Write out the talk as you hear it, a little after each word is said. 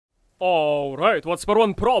Alright, what's for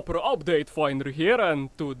one proper update finder here, and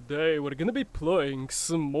today we're gonna be playing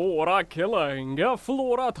some more killing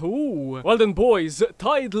Flora 2. Well then boys,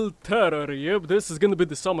 Tidal Terror, yep, this is gonna be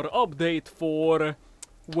the summer update for...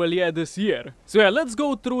 well, yeah, this year. So yeah, let's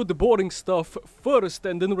go through the boring stuff first,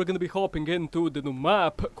 and then we're gonna be hopping into the new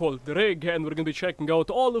map called Rig, and we're gonna be checking out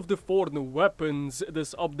all of the 4 new weapons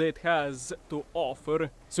this update has to offer.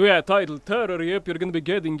 So yeah, Tidal Terror, yep, you're gonna be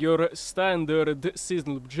getting your standard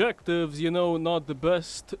seasonal objectives, you know, not the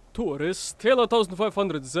best tourist. Kill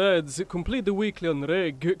 1500 Zeds, complete the weekly on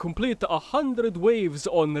Rig, complete 100 waves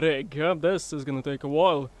on Rig, yeah, this is gonna take a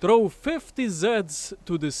while. Throw 50 Zeds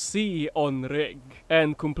to the sea on Rig,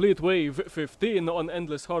 and complete wave 15 on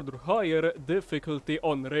endless hard or higher difficulty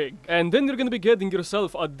on Rig. And then you're gonna be getting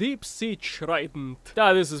yourself a deep sea trident.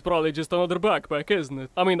 Yeah, this is probably just another backpack, isn't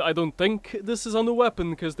it? I mean, I don't think this is a new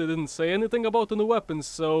weapon, because they didn't say anything about the new weapon,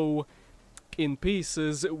 so... in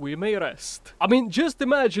pieces we may rest. I mean, just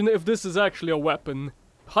imagine if this is actually a weapon.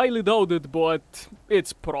 Highly doubt it, but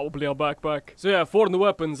it's probably a backpack. So yeah, 4 new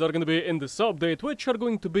weapons are gonna be in this update, which are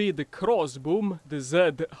going to be the crossboom, the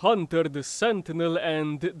Z Hunter, the Sentinel,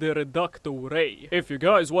 and the Reducto Ray. If you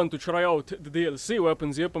guys want to try out the DLC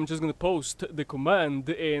weapons, yep, I'm just gonna post the command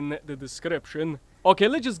in the description. Okay,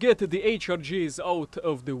 let's just get the HRGs out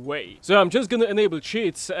of the way. So I'm just gonna enable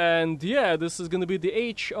cheats, and yeah, this is gonna be the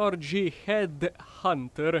HRG Head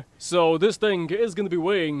Hunter. So this thing is gonna be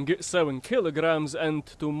weighing 7 kilograms, and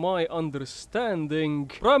to my understanding,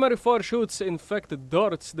 primary fire shoots infected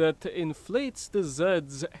darts that inflates the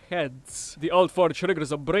Z's heads. The alt fire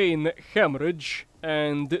triggers a brain hemorrhage,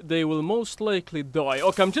 and they will most likely die.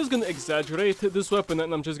 Okay, I'm just gonna exaggerate this weapon,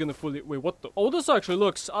 and I'm just gonna fully... wait, what the... oh, this actually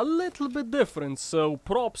looks a little bit different, so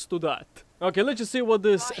props to that. Okay, let's just see what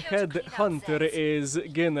this Head Hunter is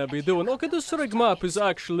gonna be doing. Okay, this rig map is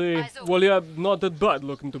actually... well, yeah, not that bad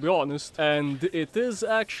looking, to be honest. And it is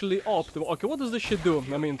actually optimal. Okay, what does this shit do?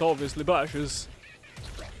 I mean, it obviously bashes.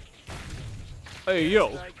 Hey, yo.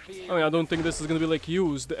 I mean, I don't think this is gonna be, like,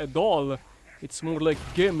 used at all. It's more like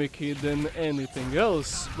gimmicky than anything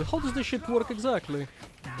else. But how does this shit work exactly?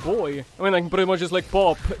 Boy. I mean, I can pretty much just like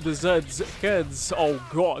pop the Z's heads. Oh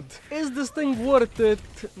god. Is this thing worth it?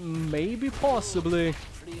 Maybe, possibly.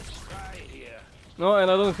 No,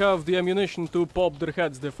 and I don't have the ammunition to pop their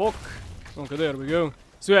heads, the fuck. Okay, there we go.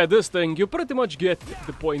 So yeah, this thing, you pretty much get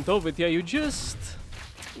the point of it. Yeah, you just...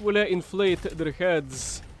 will inflate their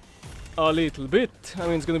heads a little bit. I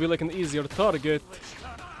mean, it's gonna be like an easier target.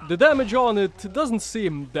 The damage on it doesn't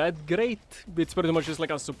seem that great. It's pretty much just like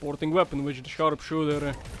a supporting weapon, which the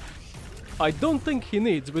sharpshooter I don't think he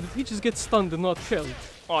needs, but he just gets stunned and not killed.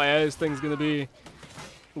 Oh yeah, this thing's gonna be...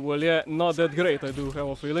 well, yeah, not that great, I do have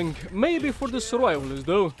a feeling. Maybe for the survivalists,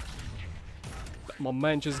 though. My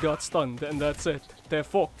man just got stunned, and that's it. The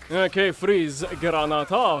fuck. Okay, freeze,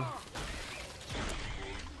 granata.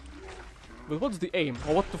 But what's the aim?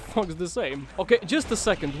 Oh, what the fuck's this aim? Okay, just a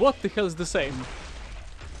second, what the hell's this aim?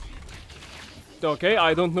 Okay,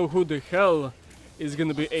 I don't know who the hell is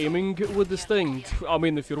gonna be aiming with this thing. I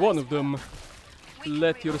mean, if you're one of them,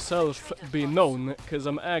 let yourself be known, because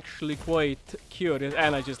I'm actually quite curious.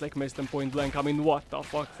 And I just like missed them point blank. I mean, what the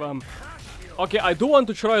fuck, fam? Okay, I do want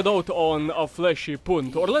to try it out on a fleshy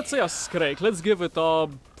punt, or let's say a scrake. Let's give it a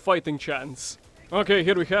fighting chance. Okay,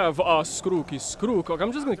 here we have a Scrooky Scrook. Okay,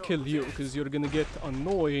 I'm just gonna kill you, because you're gonna get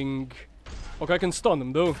annoying. Okay, I can stun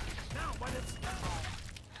him, though.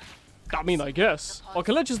 I mean, I guess.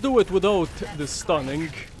 Okay, let's just do it without the stunning.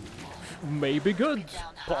 Maybe good.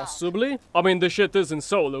 Possibly. I mean, the shit isn't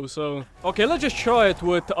solo, so... okay, let's just try it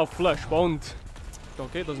with a fleshbound.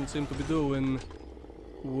 Okay, doesn't seem to be doing...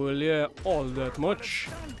 well, yeah, all that much.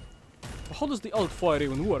 How does the alt fire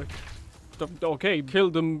even work? Okay,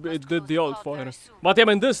 killed him, it did the alt fire. But yeah, I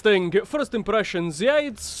mean, this thing, first impressions, yeah,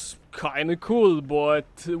 it's... kinda cool, but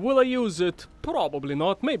will I use it? Probably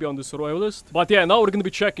not, maybe on the survivalist. But yeah, now we're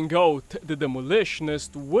gonna be checking out the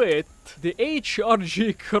demolitionist with the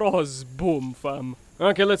HRG crossboom, fam.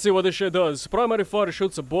 Okay, let's see what this shit does. Primary fire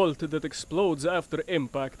shoots a bolt that explodes after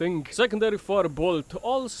impacting. Secondary fire bolt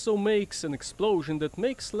also makes an explosion that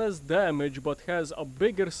makes less damage but has a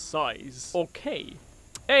bigger size. Okay.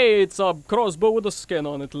 Hey, it's a crossbow with a skin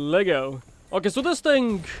on it, Lego. Okay, so this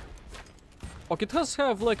thing... okay, it does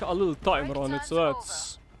have like a little timer on it, so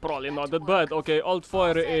that's probably not that bad. Okay, alt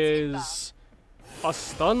fire is a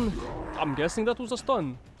stun. I'm guessing that was a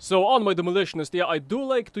stun. So on my demolitionist, yeah, I do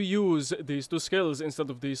like to use these 2 skills instead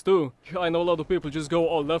of these 2. I know a lot of people just go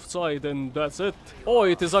all left side and that's it. Oh,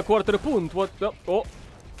 it is a quarter punt. What the? Oh.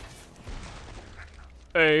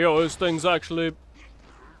 Hey, yo, this thing's actually...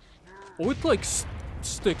 oh, it like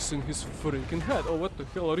sticks in his freaking head. Oh, what the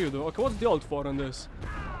hell are you doing? Okay, what's the ult for on this?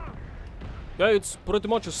 Yeah, it's pretty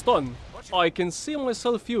much a stun. I can see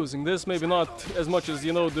myself using this, maybe not as much as,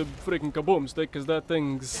 you know, the freaking kaboom stick, because that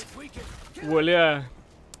thing's, well, yeah,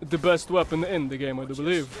 the best weapon in the game, I do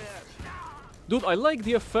believe. Dude, I like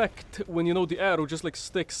the effect when, you know, the arrow just, like,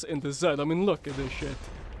 sticks in the Z. I mean, look at this shit.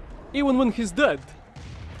 Even when he's dead.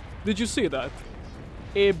 Did you see that?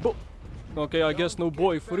 Okay, I guess no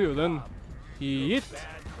boy for you, then. Yeet.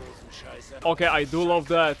 Okay, I do love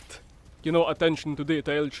that. You know, attention to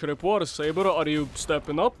detail. Shripwar, Saber, are you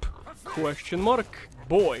stepping up? Question mark.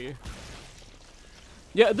 Boy.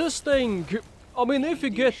 Yeah, this thing... I mean, if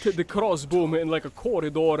you get the crossboom in, like, a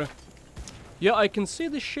corridor... Yeah, I can see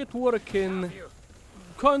this shit working...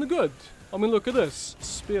 kinda good. I mean, look at this.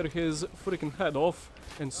 Spear his freaking head off.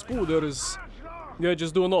 And Spooders... yeah,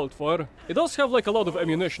 just do an ult fire. It does have, like, a lot of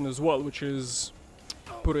ammunition as well, which is...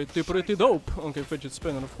 pretty dope. Okay, fidget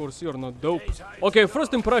spinner, of course, you're not dope. Okay,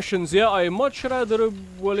 first impressions, yeah, I much rather,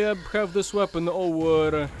 well, yeah, have this weapon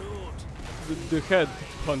over the head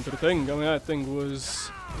hunter thing. I mean, that thing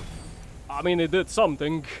was... I mean, it did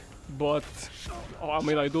something, but... oh, I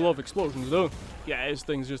mean, I do love explosions, though. Yeah, this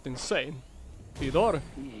thing's just insane. Tidor,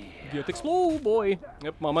 get explode, boy.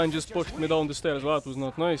 Yep, my man just pushed me down the stairs, that was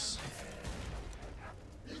not nice.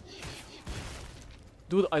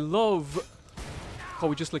 Dude, I love... how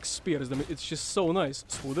he just like spears them, it's just so nice.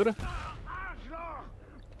 Spooder.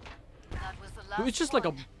 It's just like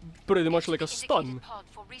a, pretty much like a stun.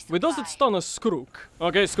 Wait, does it stun a Skrook?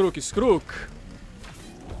 Okay, Skrook is Skrook.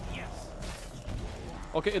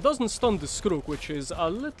 Okay, it doesn't stun the Skrook, which is a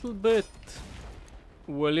little bit...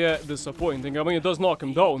 well, yeah, disappointing. I mean, it does knock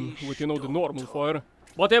him down with, you know, the normal fire.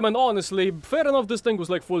 But yeah, man, honestly, fair enough this thing was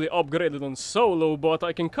like fully upgraded on solo, but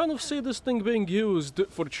I can kind of see this thing being used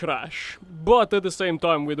for trash. But at the same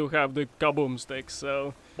time, we do have the kaboom stick,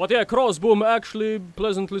 so... but yeah, crossboom actually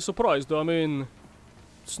pleasantly surprised. I mean,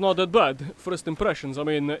 it's not that bad. First impressions, I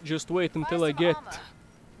mean, just wait until I get...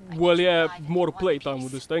 well, yeah, more playtime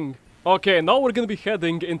with this thing. Okay, now we're gonna be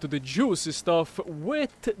heading into the juicy stuff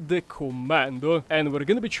with the Commando, and we're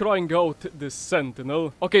gonna be trying out the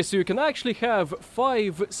Sentinel. Okay, so you can actually have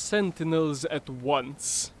 5 Sentinels at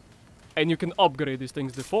once. And you can upgrade these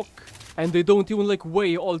things the fuck. And they don't even like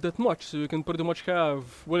weigh all that much, so you can pretty much have,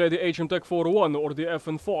 well, the HM Tech 401 or the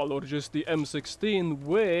FN Fall or just the M16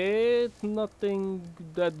 with nothing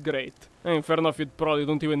that great. I mean, fair enough, you probably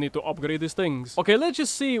don't even need to upgrade these things. Okay, let's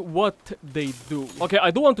just see what they do. Okay,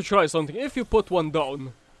 I do want to try something. If you put one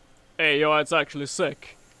down, hey, yo, it's actually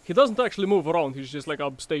sick. He doesn't actually move around, he's just like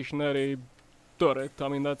a stationary turret. I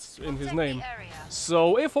mean, that's in his name.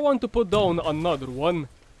 So, if I want to put down another one,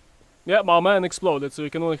 yeah, my man exploded, so you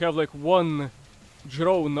can only have like one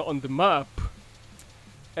drone on the map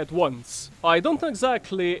at once. I don't know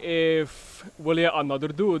exactly if, well, yeah, another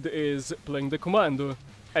dude is playing the Commando,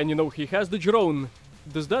 and you know, he has the drone.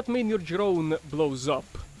 Does that mean your drone blows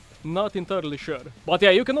up? Not entirely sure. But yeah,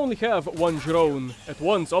 you can only have one drone at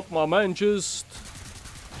once. Oh, my man just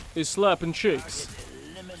is slapping chicks.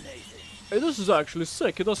 Hey, this is actually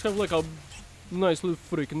sick. It does have like a nice little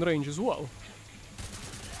freaking range as well.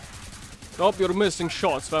 Oh, you're missing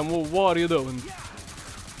shots, fam. Well, what are you doing?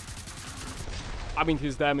 I mean,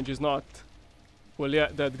 his damage is not, well, yeah,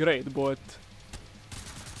 that great, but...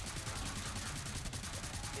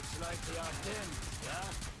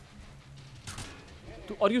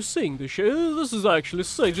 are you seeing this shit? This is actually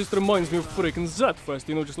sick. Just reminds me of freaking Z-Fest,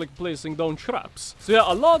 you know, just like placing down traps. So yeah,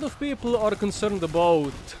 a lot of people are concerned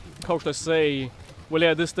about, how should I say, well,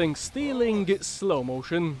 yeah, this thing stealing slow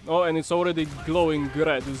motion. Oh, and it's already glowing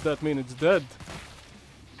red. Does that mean it's dead?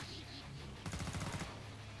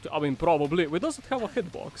 I mean, probably. Wait, does it have a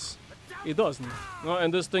hitbox? It doesn't. Oh,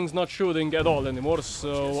 and this thing's not shooting at all anymore,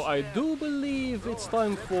 so I do believe it's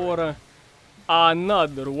time for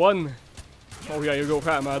another one. Oh yeah, you go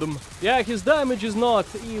ham, Adam. Yeah, his damage is not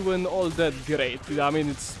even all that great. I mean,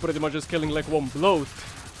 it's pretty much just killing like one bloat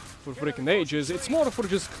for freaking ages. It's more for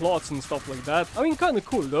just clots and stuff like that. I mean, kinda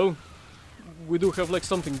cool though. We do have like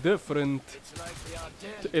something different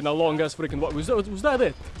in a long ass freaking... was that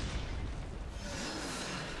it?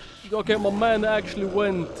 Okay, my man actually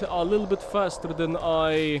went a little bit faster than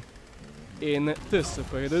I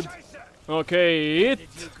anticipated. Okay,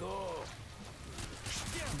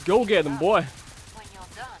 go get him, boy.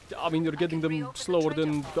 I mean, you're getting them slower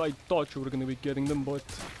than I thought you were gonna be getting them, but...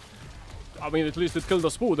 I mean, at least it killed a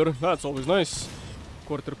spooder. That's always nice.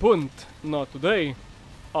 Quarter punt. Not today.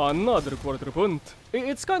 Another quarter punt.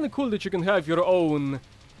 It's kinda cool that you can have your own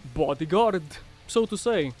bodyguard, so to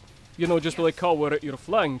say. You know, just to like cover your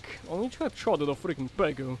flank. Oh, you just got shot at a freaking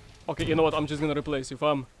pegu. Okay, you know what? I'm just gonna replace you,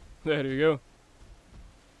 fam. There you go.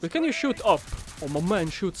 But can you shoot up? Oh, my man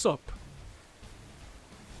shoots up.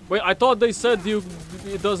 Wait, I thought they said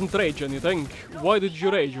it doesn't rage anything. Why did you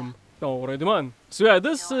rage him? Alrighty, man. So yeah,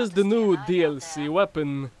 this is the new DLC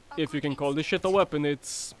weapon. If you can call this shit a weapon,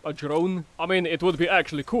 it's a drone. I mean, it would be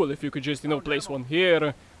actually cool if you could just, you know, place one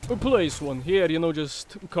here, place one here, you know,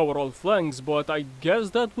 just cover all flanks, but I guess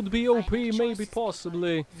that would be OP, maybe,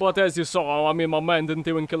 possibly. But as you saw, I mean, my man didn't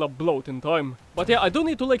even kill a bloat in time. But yeah, I do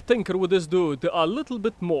need to, like, tinker with this dude a little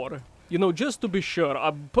bit more. You know, just to be sure.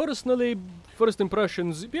 Personally, first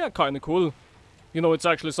impressions, yeah, kinda cool. You know, it's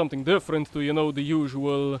actually something different to, you know, the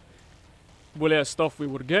usual... well, yeah, stuff we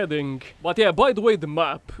were getting. But yeah, by the way, the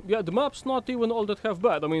map. Yeah, the map's not even all that half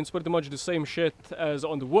bad. I mean, it's pretty much the same shit as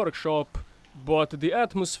on the workshop. But the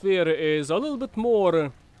atmosphere is a little bit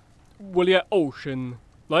more... well, yeah,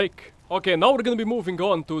 ocean-like. Okay, now we're gonna be moving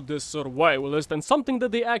on to the survivalist. And something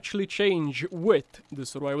that they actually change with the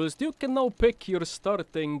survivalist. You can now pick your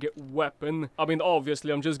starting weapon. I mean,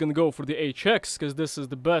 obviously, I'm just gonna go for the HX, because this is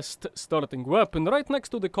the best starting weapon, right next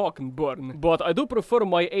to the cock and burn. But I do prefer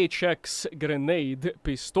my HX grenade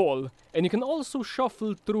pistol. And you can also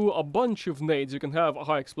shuffle through a bunch of nades. You can have a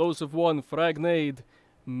high explosive one, frag nade,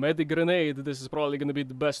 medic grenade. This is probably gonna be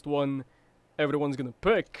the best one everyone's gonna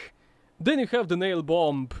pick. Then you have the nail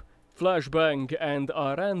bomb, flashbang, and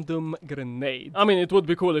a random grenade. I mean, it would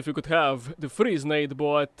be cool if you could have the freeze nade,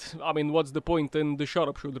 but I mean, what's the point in the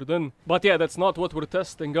sharpshooter then? But yeah, that's not what we're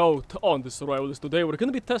testing out on the survivalist today. We're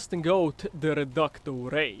gonna be testing out the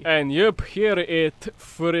reducto ray. And yep, here it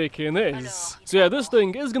freaking is. So yeah, this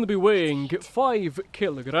thing is gonna be weighing 5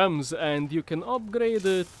 kilograms, and you can upgrade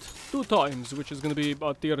it 2 times, which is gonna be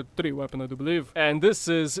a tier 3 weapon, I do believe. And this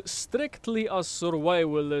is strictly a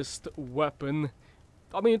survivalist weapon.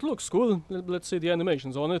 I mean, it looks cool. Let's see the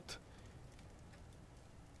animations on it.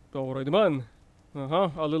 Alrighty, man.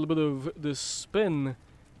 A little bit of the spin.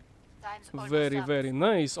 Very, very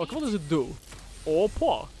nice. Okay, what does it do?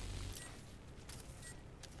 Opa!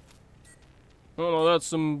 Oh no, that's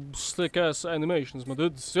some slick-ass animations, my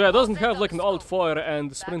dudes. So yeah, it doesn't have like an alt-fire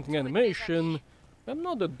and sprinting animation.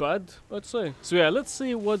 Not that bad, I'd say. So yeah, let's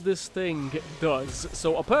see what this thing does.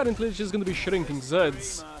 So apparently it's just gonna be shrinking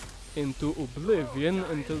Zeds into oblivion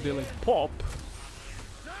until they like pop.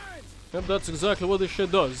 Yep, that's exactly what this shit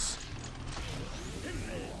does.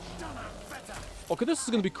 Okay, this is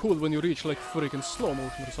gonna be cool when you reach like freaking slow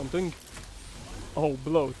motion or something. Oh,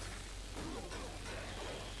 bloat.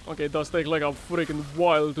 Okay, it does take like a freaking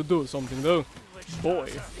while to do something though. Boy,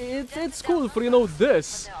 it's cool for, you know,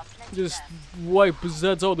 this. Just wipe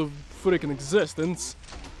Zeds out of freaking existence.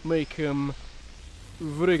 Make him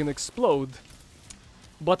freaking explode.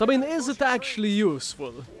 But I mean, is it actually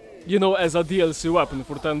useful? You know, as a DLC weapon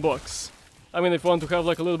for 10 bucks. I mean, if you want to have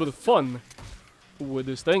like a little bit of fun with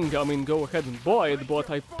this thing, I mean, go ahead and buy it,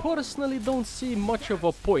 but I personally don't see much of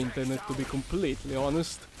a point in it, to be completely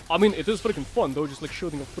honest. I mean, it is freaking fun though, just like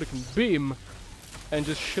shooting a freaking beam and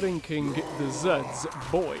just shrinking the Zeds.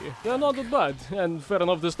 Boy. Yeah, not that bad. And fair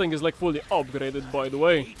enough, this thing is like fully upgraded, by the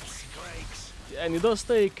way. And it does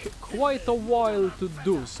take quite a while to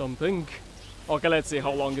do something. Okay, let's see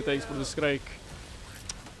how long it takes for the Scrake.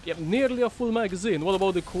 Yep, nearly a full magazine. What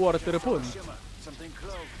about the quarter pun?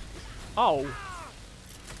 Ow.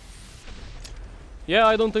 Yeah,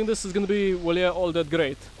 I don't think this is gonna be, well, yeah, all that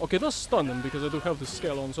great. Okay, it does stun him because I do have the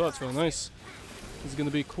scale on, so that's very nice. It's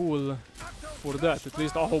gonna be cool for that, at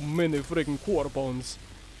least. How many freaking quarter pounds.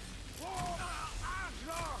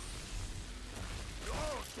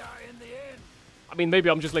 I mean, maybe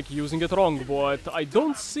I'm just like using it wrong, but I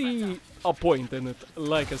don't see a point in it,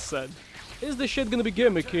 like I said. Is this shit gonna be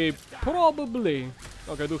gimmicky? Probably.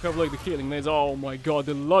 Okay, I do have like the healing nades. Oh my god,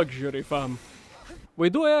 the luxury, fam.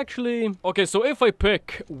 Wait, do I actually... Okay, so if I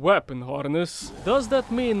pick weapon harness, does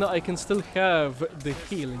that mean I can still have the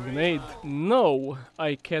healing grenade? No,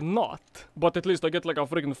 I cannot. But at least I get like a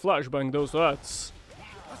freaking flashbang though, so that's...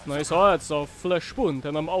 nice. Oh, that's a flesh wound,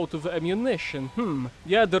 and I'm out of ammunition.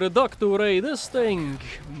 Yeah, the reducto ray, this thing...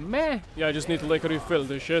 meh. Yeah, I just need to like refill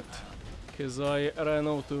this shit. Because I ran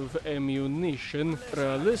out of ammunition.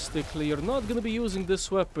 Realistically, you're not gonna be using this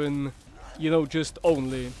weapon, you know, just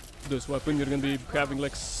only this weapon. You're gonna be having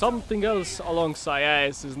like something else alongside. Yeah,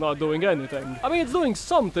 this is not doing anything. I mean, it's doing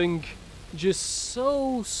something, just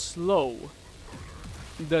so slow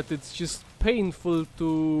that it's just painful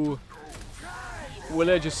to... well,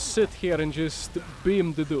 I just sit here and just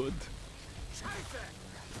beam the dude.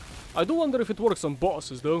 I do wonder if it works on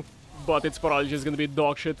bosses though. But it's probably just gonna be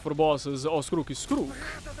dog shit for bosses. Oh, Skrook is Skrook.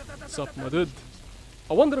 What's up, my dude?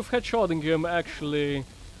 I wonder if headshotting him actually...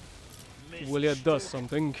 well, yeah, does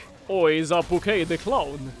something. Oh, he's a Bouquet the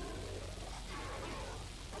Clown.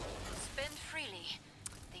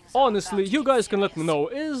 Honestly, you guys can let me know,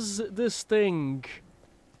 is this thing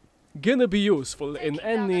gonna be useful in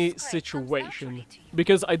any situation?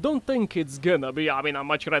 Because I don't think it's gonna be. I mean, I'd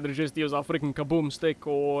much rather just use a freaking kaboom stick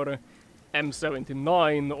or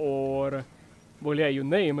M79 or, well, yeah, you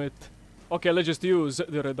name it. Okay, let's just use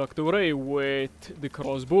the reductor ray with the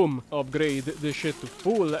crossboom, upgrade this shit to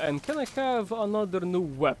full, and can I have another new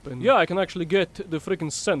weapon? Yeah, I can actually get the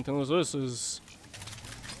freaking sentinels. This is,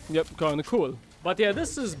 yep, kinda cool. But yeah,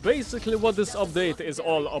 this is basically what this update is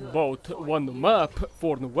all about. One new map,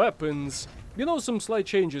 4 new weapons, you know, some slight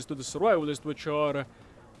changes to the survivalist, which are,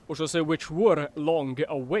 or should I say, which were long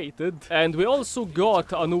awaited. And we also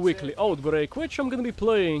got a new weekly outbreak, which I'm gonna be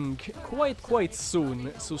playing quite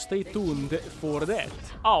soon, so stay tuned for that.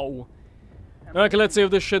 Ow. Okay, let's see if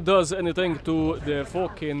this shit does anything to the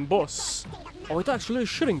fucking boss. Oh, it actually is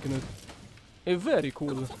shrinking it. Very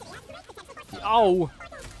cool. Ow.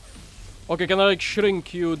 Okay, can I like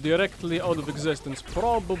shrink you directly out of existence?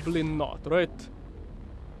 Probably not, right?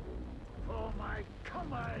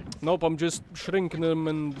 Nope, I'm just shrinking him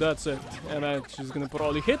and that's it. And she's gonna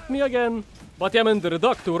probably hit me again. But yeah, man, the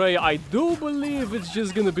reductor ray, I do believe it's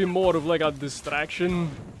just gonna be more of like a distraction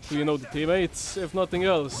to, you know, the teammates, if nothing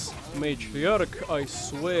else. Matriarch, I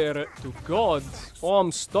swear to God. Oh,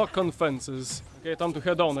 I'm stuck on fences. Okay, time to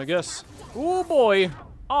head down, I guess. Oh boy!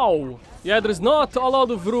 Ow! Yeah, there's not a lot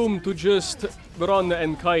of room to just run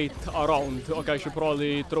and kite around. Okay, I should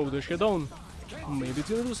probably throw this shit down. Maybe it's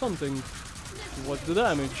gonna do something. What's the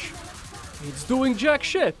damage? It's doing jack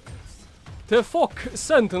shit! The fuck,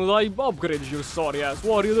 Sentinel, I upgraded your sorry ass.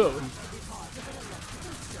 What are you doing?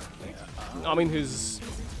 I mean, he's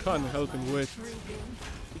kinda helping with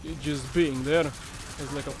just being there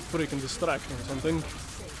as like a freaking distraction or something.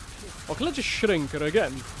 Okay, let's just shrink her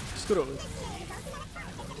again. Screw it.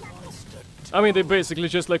 I mean, they basically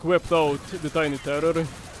just like whipped out the tiny terror,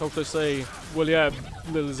 how to say, well, yeah,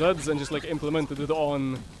 little Zeds, and just like implemented it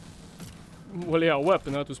on, well, yeah, a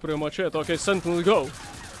weapon. That was pretty much it. Okay, Sentinel, go.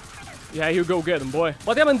 Yeah, you go get him, boy.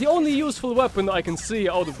 But yeah, man, the only useful weapon I can see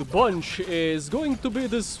out of the bunch is going to be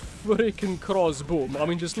this freaking crossboom. I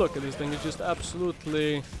mean, just look at this thing. It's just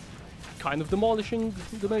absolutely kind of demolishing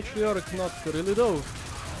the matriarch. Not really, though,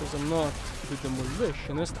 because I'm not the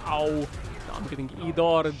demolitionist. Ow. I'm getting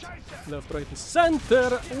E-darred. Left, right, and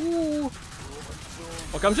center. Ooh.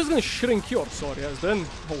 Okay, I'm just gonna shrink your sorry ass then.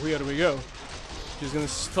 Oh, here we go. Just gonna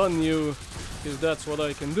stun you, because that's what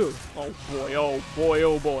I can do. Oh boy, oh boy,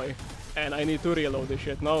 oh boy. And I need to reload this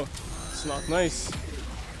shit now. It's not nice.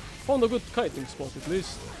 Found a good kiting spot at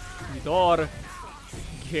least. E-darr.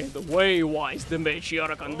 Get away. Why is the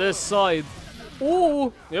matriarch on this side?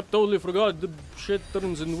 Ooh! Yep, totally forgot. The shit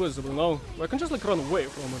turns invisible now. I can just like run away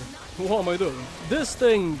from her. What am I doing? This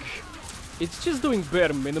thing, it's just doing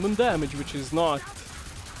bare minimum damage, which is not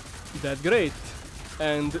that great.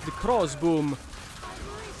 And the crossboom,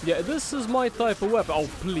 yeah, this is my type of weapon. Oh,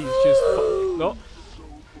 please, just no.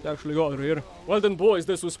 Actually got her here. Well then, boys,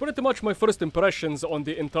 this was pretty much my first impressions on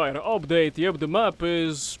the entire update. Yep, the map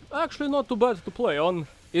is actually not too bad to play on.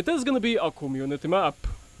 It is gonna be a community map,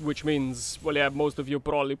 which means, well, yeah, most of you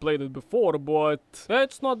probably played it before, but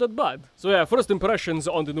it's not that bad. So yeah, first impressions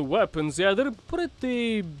on the new weapons, yeah, they're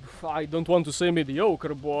pretty, I don't want to say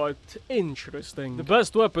mediocre, but interesting. The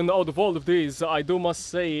best weapon out of all of these, I do must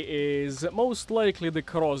say, is most likely the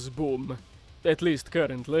crossboom, at least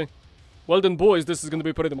currently. Well then, boys, this is gonna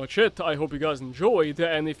be pretty much it. I hope you guys enjoyed,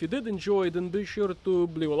 and if you did enjoy, then be sure to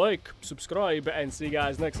leave a like, subscribe, and see you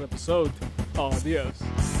guys next episode.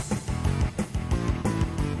 Adios.